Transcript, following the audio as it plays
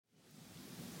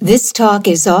This talk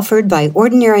is offered by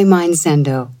Ordinary Mind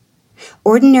Zendo.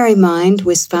 Ordinary Mind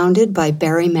was founded by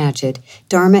Barry Magid,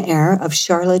 Dharma heir of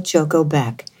Charlotte Joko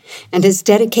Beck, and is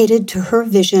dedicated to her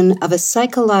vision of a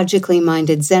psychologically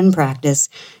minded Zen practice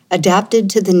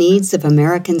adapted to the needs of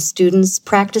American students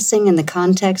practicing in the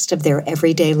context of their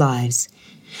everyday lives.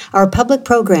 Our public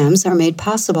programs are made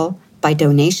possible by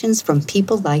donations from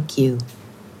people like you.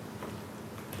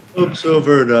 Folks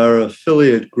over at our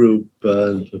affiliate group,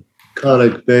 the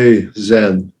Conic Bay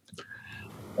Zen,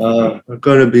 are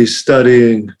going to be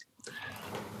studying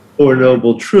Four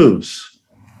Noble Truths.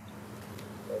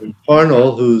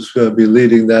 Arnold, who's going to be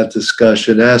leading that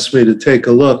discussion, asked me to take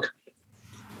a look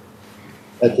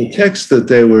at the text that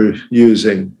they were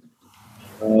using,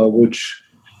 which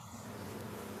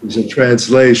is a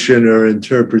translation or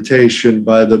interpretation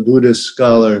by the Buddhist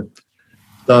scholar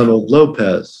Donald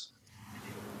Lopez.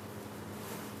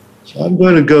 So I'm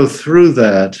going to go through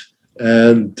that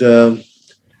and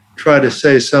try to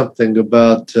say something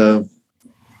about our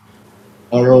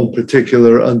own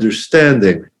particular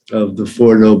understanding of the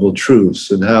Four Noble Truths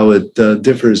and how it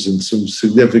differs in some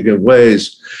significant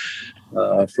ways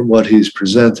from what he's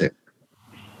presenting.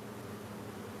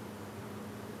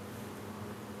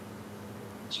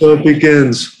 So it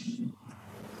begins,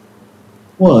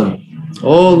 1,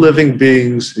 all living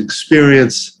beings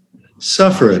experience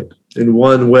suffering in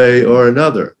one way or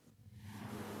another.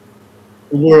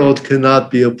 The world cannot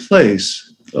be a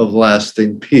place of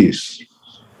lasting peace.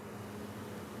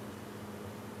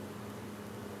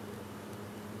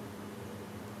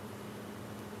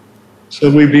 So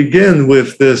we begin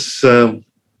with this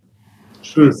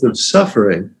truth of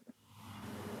suffering,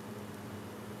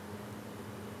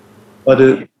 but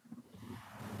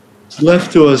it's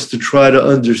left to us to try to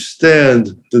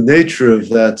understand the nature of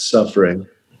that suffering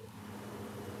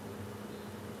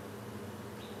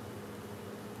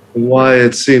and why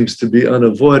it seems to be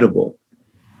unavoidable.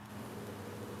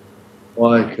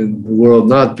 Why can the world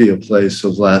not be a place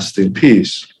of lasting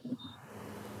peace?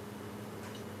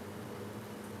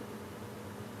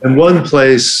 And one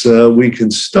place we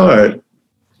can start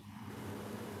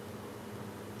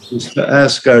is to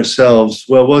ask ourselves,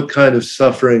 well, what kind of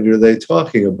suffering are they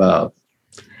talking about?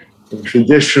 And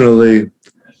traditionally,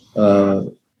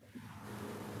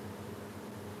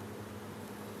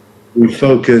 we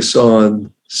focus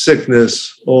on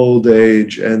sickness, old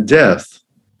age, and death.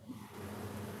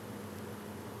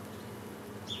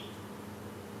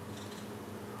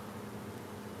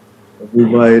 We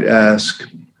might ask,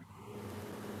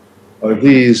 are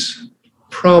these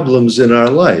problems in our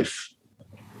life?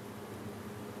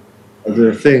 Are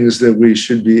there things that we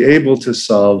should be able to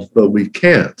solve, but we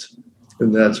can't?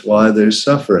 And that's why there's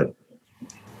suffering.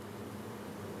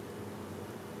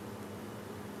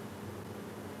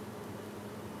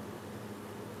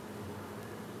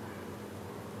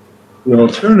 The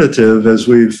alternative, as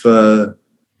we've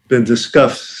been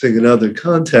discussing in other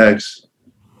contexts,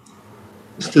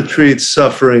 is to treat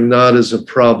suffering not as a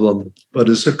problem, but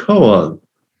as a koan.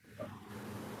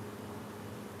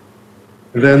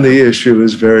 Then the issue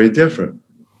is very different.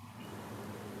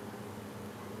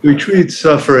 We treat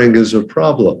suffering as a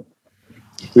problem.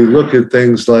 We look at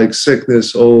things like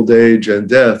sickness, old age, and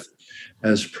death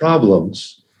as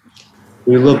problems.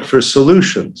 We look for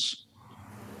solutions.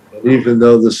 And even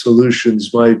though the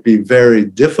solutions might be very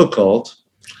difficult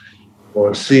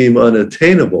or seem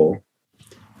unattainable,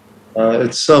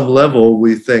 at some level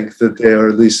we think that they are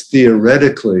at least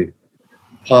theoretically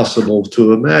possible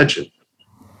to imagine.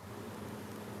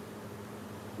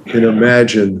 You can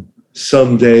imagine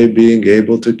someday being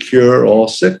able to cure all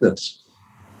sickness.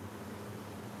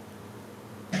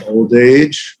 Old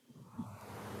age,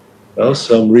 well,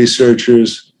 some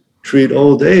researchers treat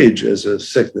old age as a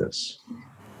sickness.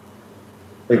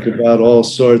 Think about all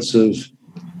sorts of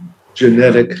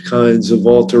genetic kinds of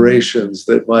alterations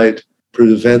that might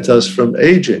prevent us from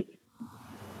aging.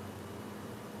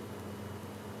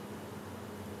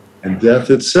 And death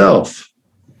itself.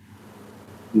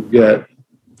 You get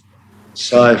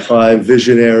sci-fi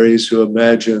visionaries who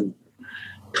imagine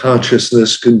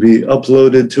consciousness can be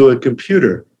uploaded to a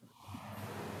computer,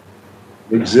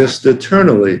 exist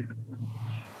eternally.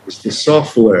 It's the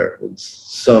software, it's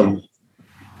some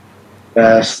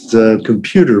vast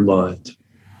computer mind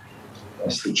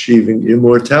that's achieving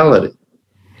immortality.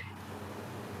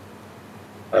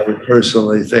 I would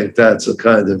personally think that's a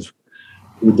kind of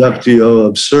reductio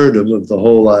absurdum of the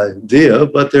whole idea,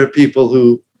 but there are people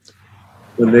who,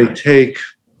 when they take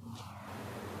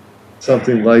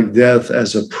something like death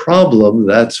as a problem,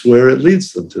 that's where it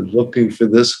leads them to, looking for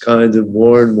this kind of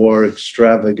more and more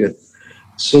extravagant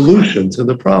solution to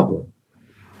the problem.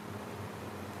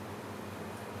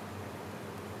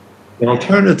 The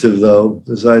alternative, though,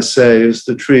 as I say, is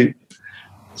to treat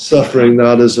suffering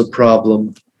not as a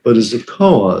problem, but as a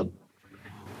koan.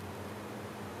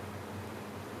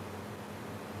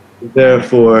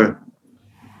 Therefore,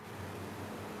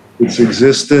 its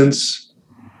existence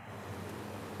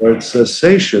or its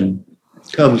cessation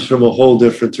comes from a whole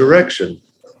different direction.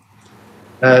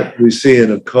 That we see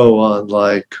in a koan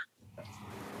like,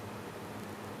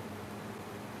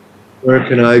 where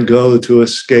can I go to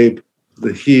escape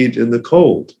the heat and the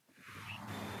cold?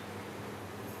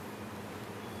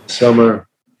 Summer,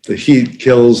 the heat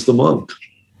kills the monk.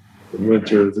 In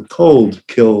winter, the cold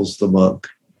kills the monk.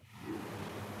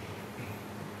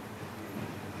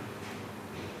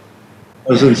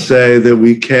 Doesn't say that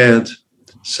we can't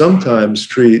sometimes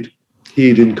treat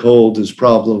heat and cold as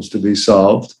problems to be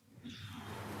solved.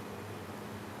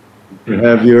 You can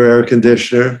have your air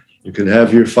conditioner, you can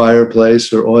have your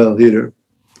fireplace or oil heater.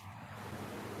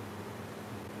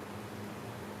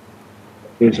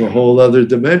 There's a whole other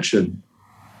dimension,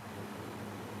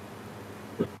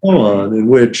 the koan, in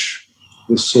which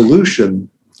the solution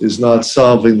is not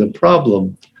solving the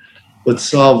problem, but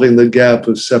solving the gap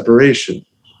of separation.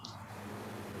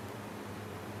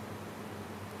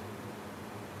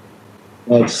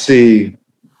 Not see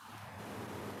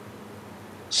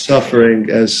suffering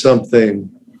as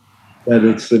something that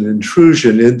it's an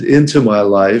intrusion into my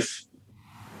life,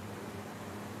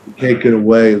 taken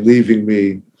away, leaving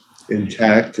me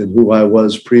intact in who I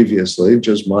was previously,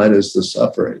 just minus the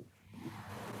suffering.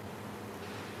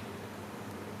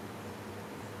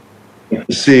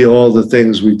 To see all the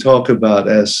things we talk about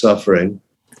as suffering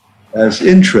as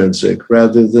intrinsic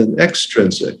rather than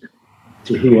extrinsic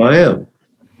to who I am.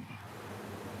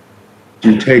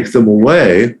 You take them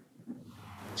away,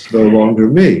 it's no longer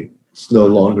me. It's no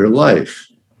longer life.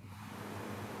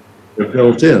 They're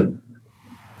built in.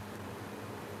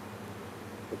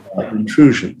 Not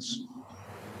intrusions.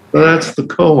 So that's the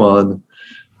koan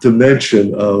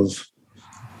dimension of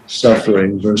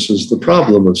suffering versus the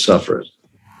problem of suffering.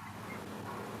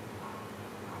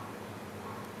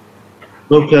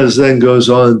 Lopez then goes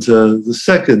on to the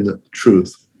second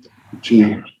truth, which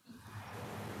he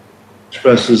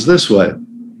expresses this way.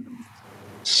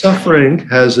 Suffering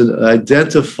has an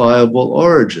identifiable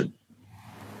origin,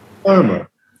 karma,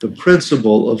 the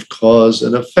principle of cause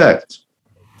and effect.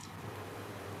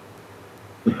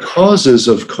 The causes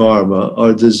of karma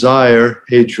are desire,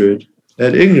 hatred,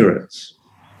 and ignorance.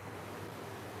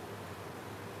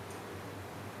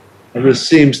 And this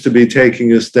seems to be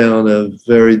taking us down a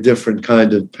very different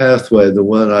kind of pathway, the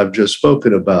one I've just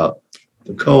spoken about,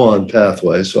 the koan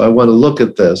pathway. So I want to look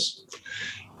at this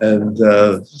and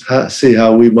see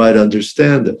how we might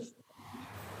understand it.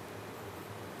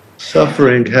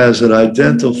 Suffering has an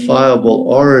identifiable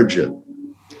origin.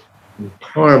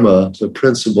 Karma, the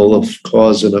principle of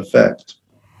cause and effect.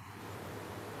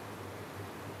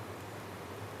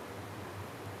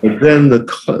 But then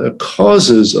the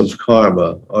causes of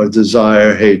karma are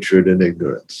desire, hatred, and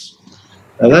ignorance.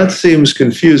 Now that seems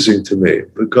confusing to me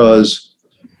because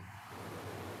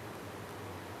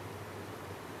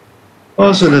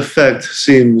cause and effect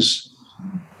seems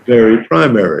very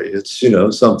primary. It's,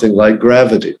 something like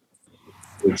gravity.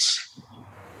 It's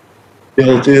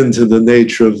built into the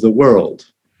nature of the world.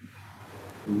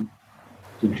 You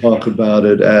can talk about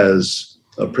it as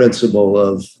a principle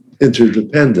of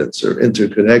interdependence or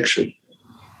interconnection.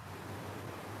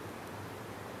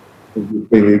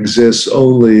 Everything exists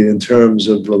only in terms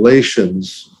of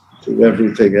relations to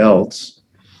everything else.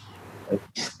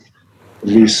 At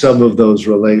least some of those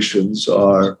relations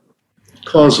are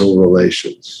causal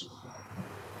relations.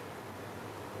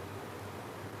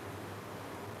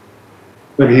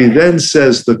 When he then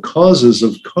says the causes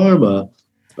of karma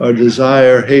are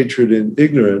desire, hatred, and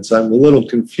ignorance, I'm a little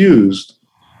confused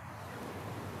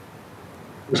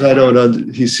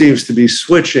because he seems to be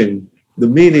switching the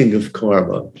meaning of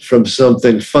karma from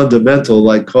something fundamental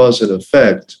like cause and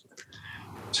effect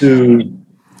to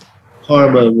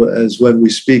karma as when we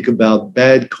speak about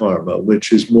bad karma,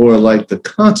 which is more like the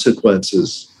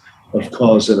consequences of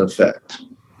cause and effect.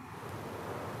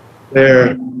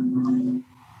 There,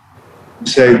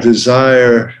 say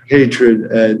desire,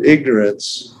 hatred, and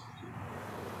ignorance,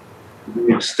 to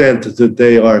the extent that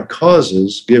they are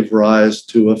causes, give rise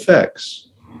to effects.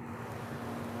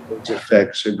 Those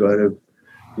effects are going to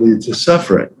lead to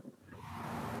suffering.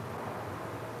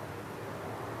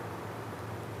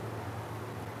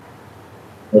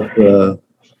 But the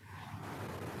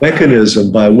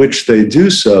mechanism by which they do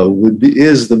so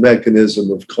is the mechanism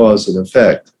of cause and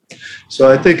effect. So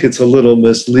I think it's a little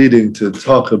misleading to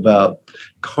talk about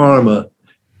karma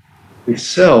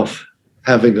itself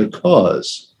having a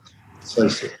cause.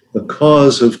 says the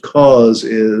cause of cause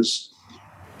is.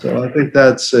 So I think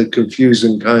that's a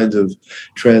confusing kind of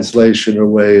translation or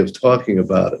way of talking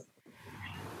about it.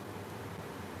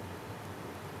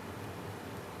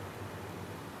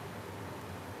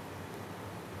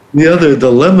 The other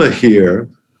dilemma here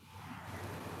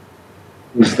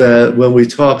is that when we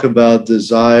talk about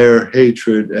desire,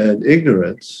 hatred, and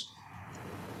ignorance,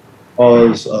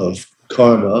 cause of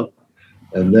karma,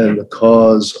 and then the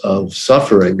cause of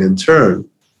suffering in turn,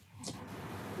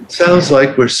 it sounds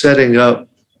like we're setting up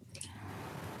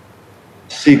a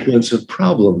sequence of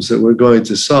problems that we're going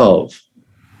to solve.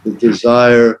 The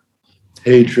desire,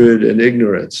 hatred, and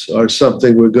ignorance are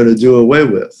something we're going to do away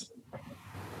with.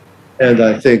 And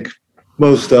I think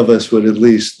most of us would at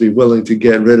least be willing to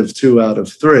get rid of 2 out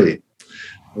of 3.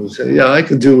 We'll say, yeah, I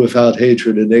can do without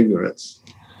hatred and ignorance.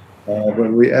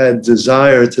 When we add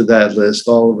desire to that list,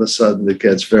 all of a sudden it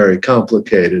gets very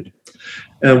complicated.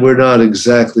 And we're not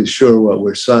exactly sure what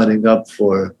we're signing up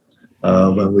for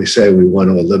when we say we want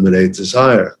to eliminate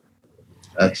desire.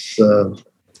 That's a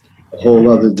whole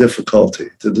other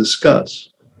difficulty to discuss.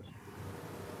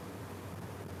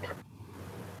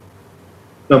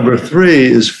 Number 3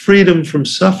 is freedom from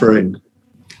suffering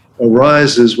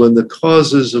arises when the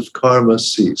causes of karma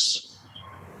cease.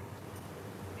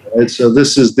 Right? So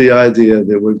this is the idea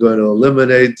that we're going to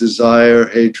eliminate desire,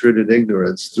 hatred, and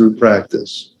ignorance through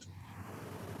practice.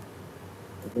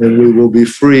 And we will be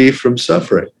free from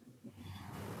suffering.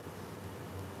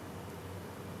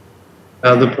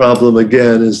 Now the problem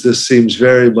again is this seems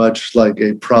very much like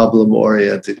a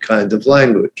problem-oriented kind of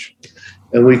language.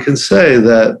 And we can say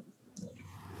that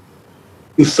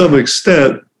to some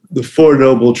extent, the Four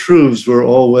Noble Truths were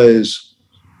always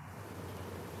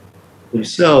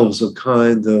themselves a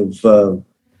kind of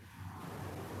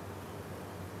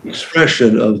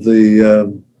expression of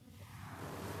the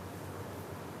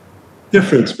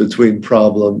difference between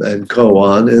problem and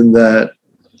koan, in that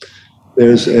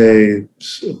there's a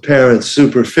apparent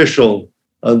superficial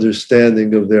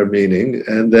understanding of their meaning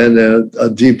and then a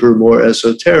deeper, more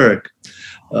esoteric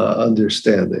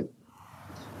understanding.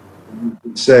 You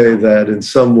could say that in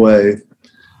some way,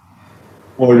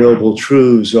 Four Noble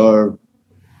Truths are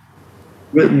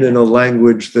written in a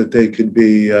language that they could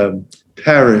be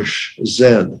parish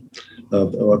Zen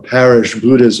or parish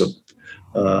Buddhism,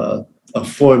 a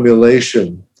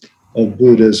formulation of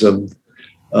Buddhism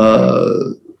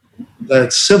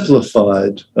that's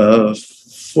simplified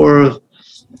for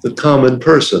the common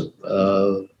person,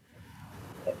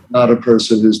 not a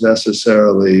person who's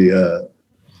necessarily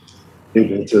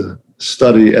able to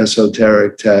study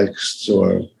esoteric texts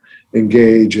or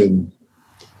engage in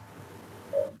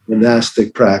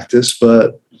monastic practice,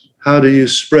 but how do you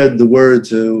spread the word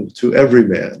to every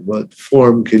man? What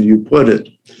form can you put it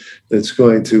that's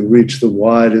going to reach the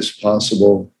widest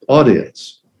possible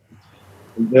audience?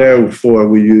 And therefore,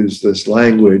 we use this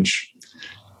language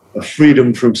of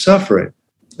freedom from suffering,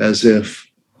 as if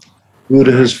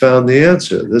Buddha has found the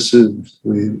answer.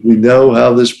 We know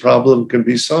how this problem can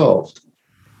be solved.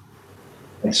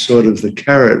 That's sort of the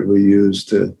carrot we use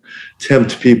to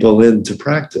tempt people into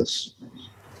practice.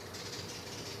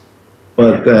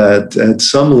 But that at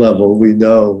some level, we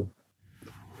know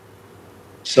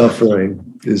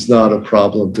suffering is not a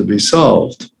problem to be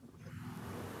solved.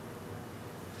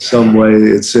 In some way,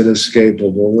 it's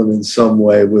inescapable, and in some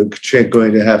way, we're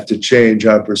going to have to change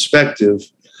our perspective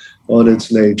on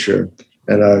its nature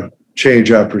and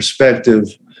change our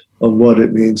perspective on what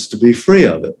it means to be free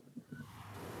of it.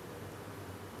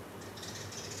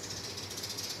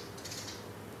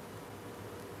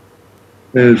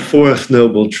 And fourth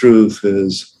noble truth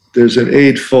is there's an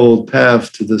eightfold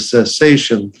path to the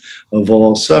cessation of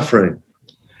all suffering.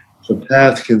 The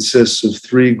path consists of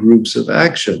 3 groups of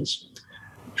actions: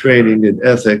 training in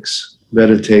ethics,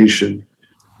 meditation,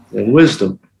 and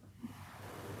wisdom.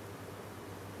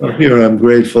 Well, here I'm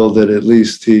grateful that at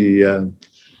least he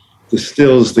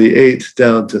distills the 8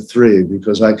 down to 3,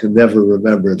 because I can never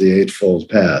remember the eightfold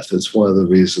path. It's one of the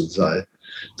reasons I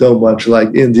don't much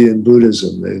like Indian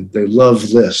Buddhism. They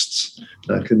love lists.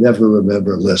 I can never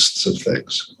remember lists of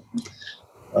things.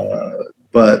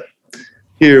 But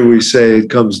here we say it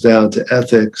comes down to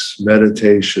ethics,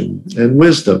 meditation, and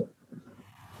wisdom.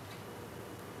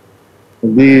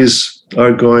 And these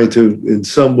are going to, in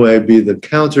some way, be the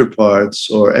counterparts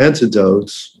or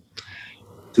antidotes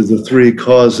to the 3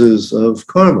 causes of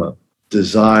karma: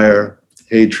 desire,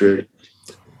 hatred,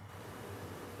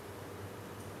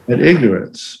 and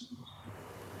ignorance.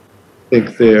 I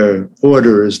think their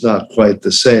order is not quite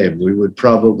the same. We would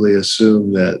probably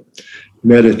assume that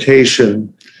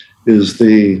meditation is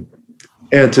the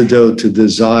antidote to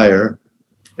desire,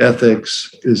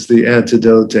 ethics is the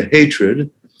antidote to hatred,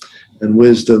 and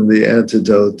wisdom the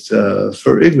antidote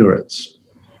for ignorance.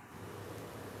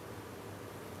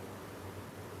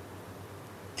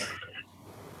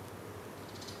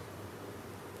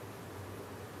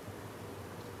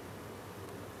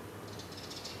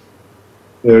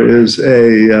 There is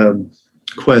a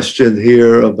question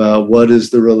here about what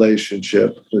is the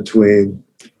relationship between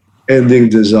ending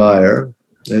desire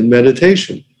and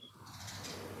meditation.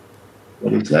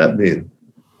 What does that mean?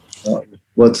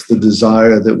 What's the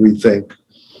desire that we think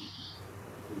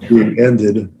is being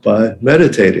ended by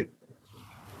meditating?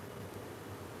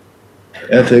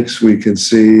 Ethics we can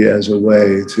see as a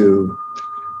way to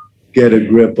get a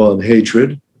grip on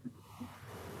hatred.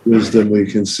 Wisdom we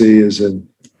can see as an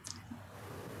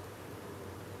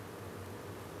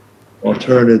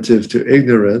alternative to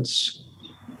ignorance.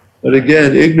 But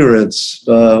again, ignorance,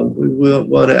 we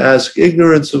want to ask,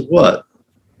 ignorance of what?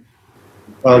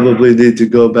 We probably need to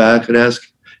go back and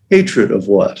ask, hatred of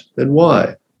what and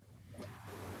why?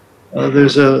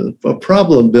 There's a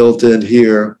problem built in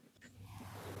here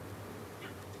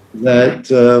that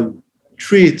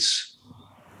treats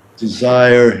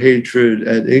desire, hatred,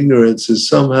 and ignorance as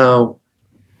somehow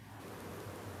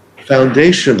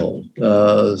foundational,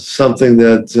 something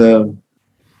that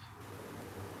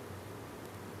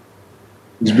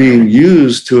is being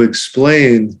used to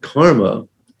explain karma,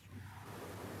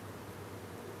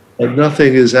 but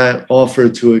nothing is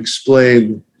offered to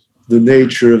explain the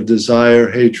nature of desire,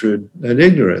 hatred, and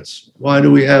ignorance. Why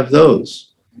do we have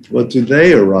those? What do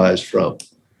they arise from?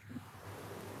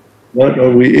 What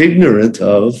are we ignorant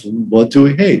of, and what do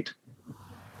we hate?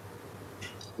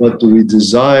 What do we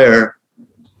desire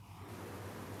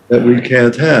that we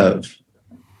can't have?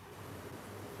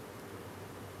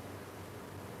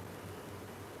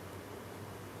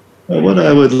 Well, what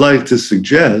I would like to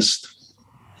suggest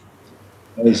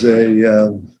as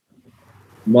a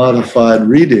modified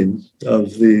reading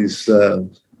of these,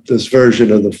 this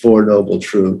version of the Four Noble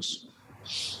Truths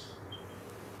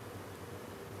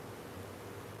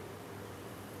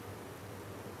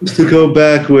is to go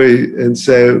back and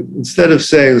say, instead of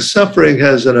saying suffering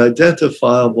has an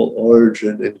identifiable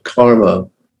origin in karma,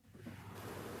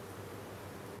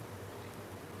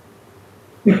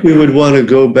 I think we would want to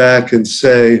go back and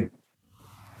say,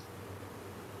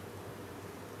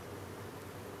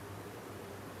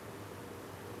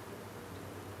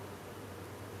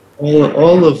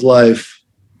 all of life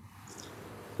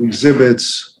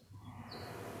exhibits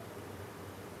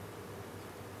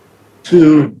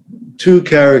two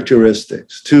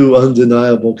characteristics, two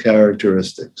undeniable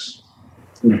characteristics: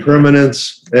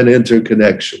 impermanence and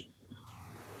interconnection.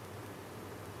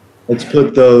 Let's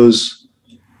put those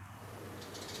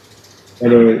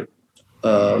at a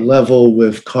level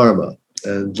with karma,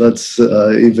 and let's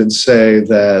even say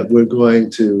that we're going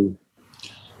to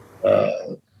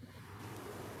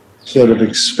sort of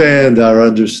expand our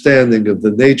understanding of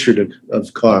the nature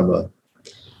of karma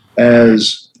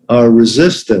as our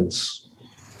resistance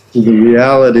to the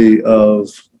reality of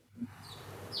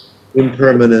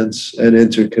impermanence and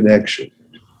interconnection.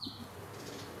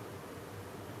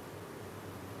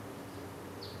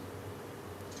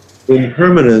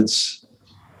 Impermanence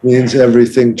means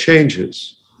everything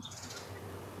changes.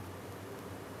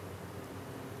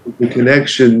 The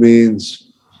connection means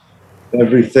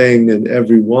everything and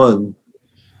everyone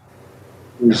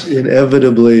is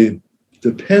inevitably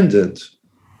dependent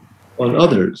on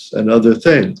others and other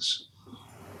things.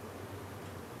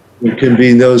 There can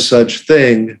be no such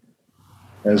thing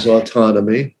as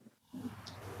autonomy.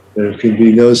 There can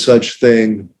be no such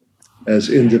thing as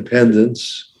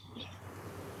independence.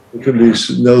 There can be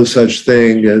no such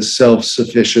thing as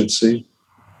self-sufficiency.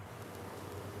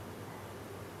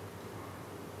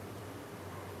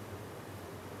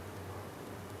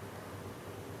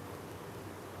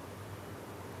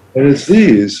 And it's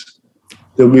these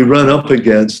that we run up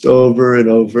against over and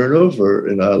over and over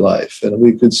in our life. And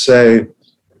we could say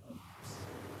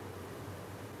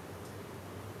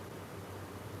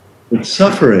that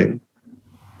suffering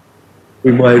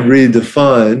we might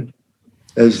redefine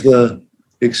as the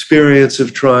experience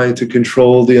of trying to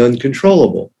control the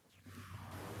uncontrollable.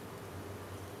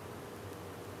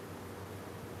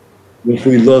 If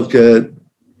we look at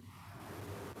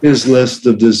his list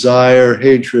of desire,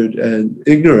 hatred, and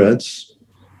ignorance,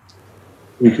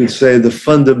 we could say the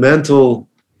fundamental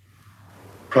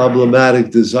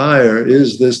problematic desire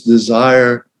is this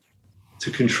desire to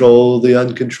control the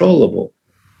uncontrollable.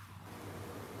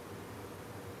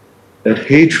 That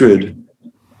hatred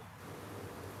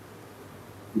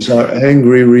is our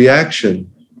angry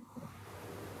reaction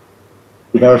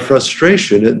with our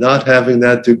frustration at not having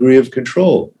that degree of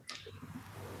control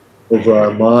over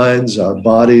our minds, our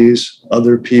bodies,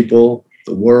 other people,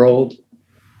 the world.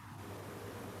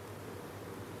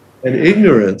 And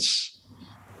ignorance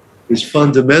is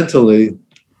fundamentally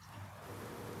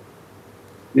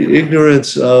the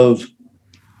ignorance of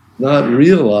not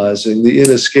realizing the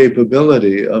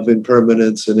inescapability of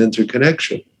impermanence and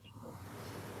interconnection.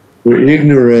 We're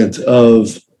ignorant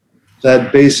of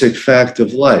that basic fact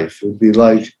of life. It would be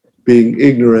like being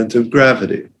ignorant of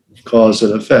gravity, cause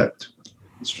and effect.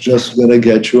 It's just going to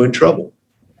get you in trouble.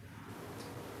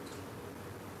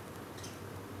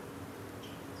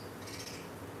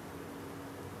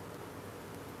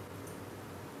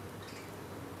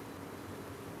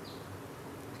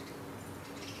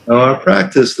 Now, our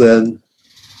practice then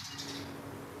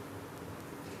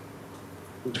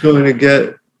is going to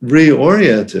get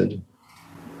reoriented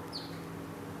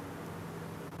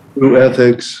through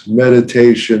ethics,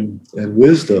 meditation, and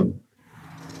wisdom,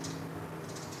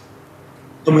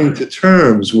 coming to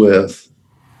terms with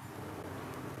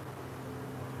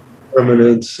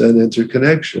permanence and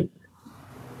interconnection.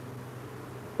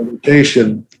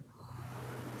 Meditation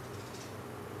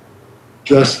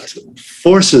just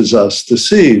forces us to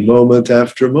see moment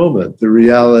after moment the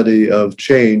reality of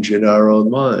change in our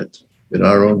own mind, in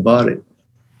our own body.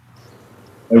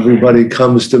 Everybody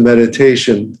comes to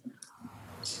meditation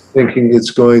thinking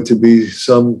it's going to be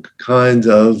some kind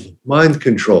of mind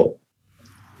control.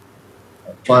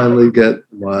 I finally get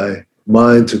my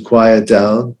mind to quiet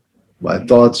down, my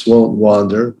thoughts won't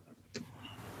wander,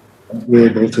 I'll be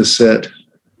able to sit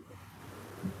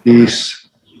in peace,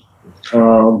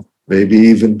 calm, maybe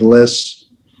even bliss.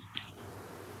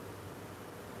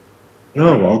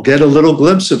 No, I'll get a little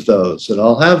glimpse of those and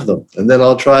I'll have them, and then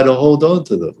I'll try to hold on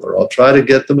to them, or I'll try to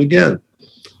get them again.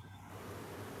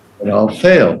 And I'll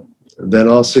fail, and then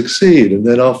I'll succeed, and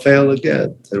then I'll fail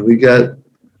again. And we get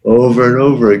over and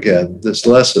over again this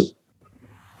lesson,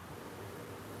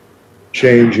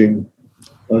 changing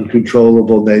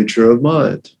uncontrollable nature of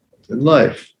mind and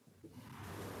life.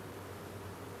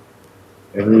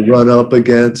 And we run up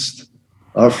against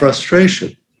our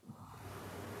frustration,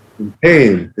 and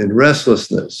pain, and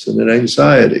restlessness, and an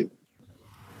anxiety,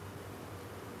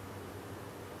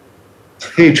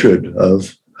 hatred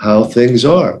of how things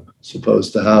are, as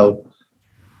opposed to how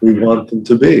we want them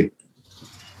to be.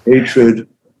 Hatred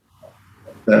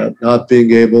of not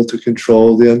being able to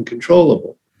control the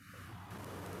uncontrollable.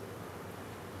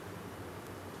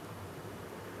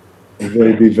 And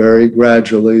maybe very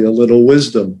gradually a little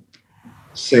wisdom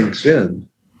sinks in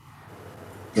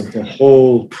that the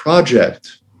whole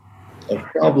project of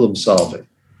problem solving,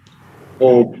 the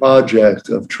whole project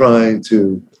of trying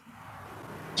to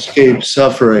escape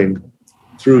suffering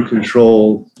through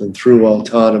control and through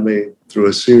autonomy, through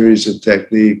a series of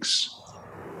techniques,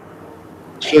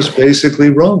 it's just basically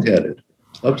wrong-headed,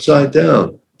 upside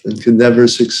down, and can never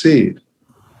succeed.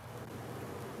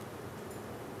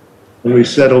 When we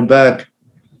settle back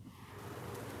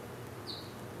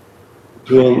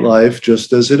to a life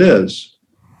just as it is,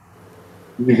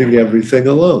 leaving everything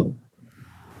alone,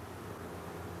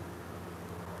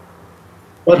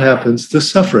 what happens to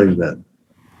suffering then?